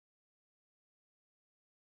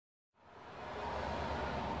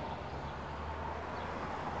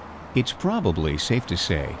It's probably safe to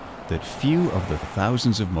say that few of the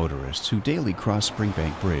thousands of motorists who daily cross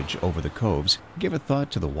Springbank Bridge over the Coves give a thought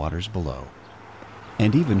to the waters below.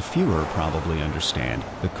 And even fewer probably understand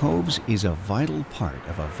the Coves is a vital part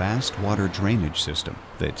of a vast water drainage system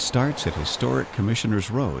that starts at historic Commissioners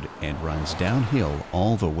Road and runs downhill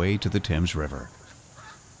all the way to the Thames River.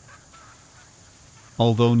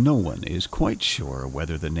 Although no one is quite sure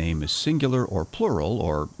whether the name is singular or plural,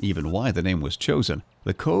 or even why the name was chosen,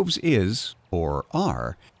 the Coves is, or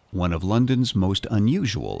are, one of London's most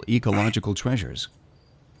unusual ecological treasures.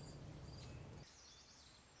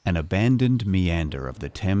 An abandoned meander of the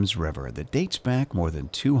Thames River that dates back more than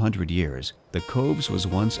 200 years, the Coves was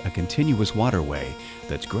once a continuous waterway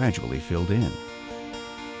that's gradually filled in.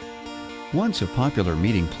 Once a popular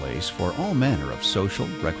meeting place for all manner of social,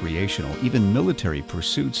 recreational, even military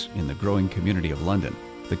pursuits in the growing community of London,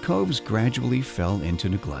 the Coves gradually fell into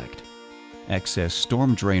neglect. Excess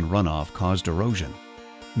storm drain runoff caused erosion.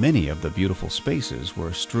 Many of the beautiful spaces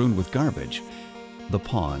were strewn with garbage. The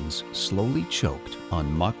ponds slowly choked on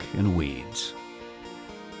muck and weeds.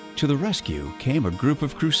 To the rescue came a group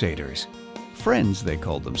of Crusaders. Friends, they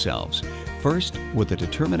called themselves, first with a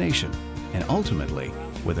determination and ultimately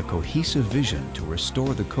with a cohesive vision to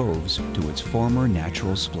restore the Coves to its former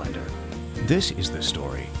natural splendor. This is the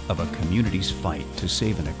story of a community's fight to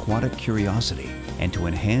save an aquatic curiosity and to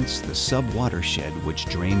enhance the sub-watershed which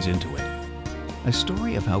drains into it. A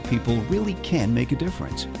story of how people really can make a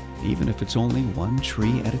difference, even if it's only one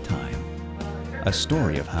tree at a time. A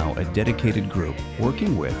story of how a dedicated group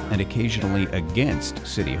working with and occasionally against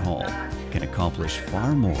City Hall can accomplish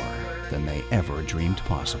far more than they ever dreamed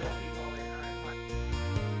possible.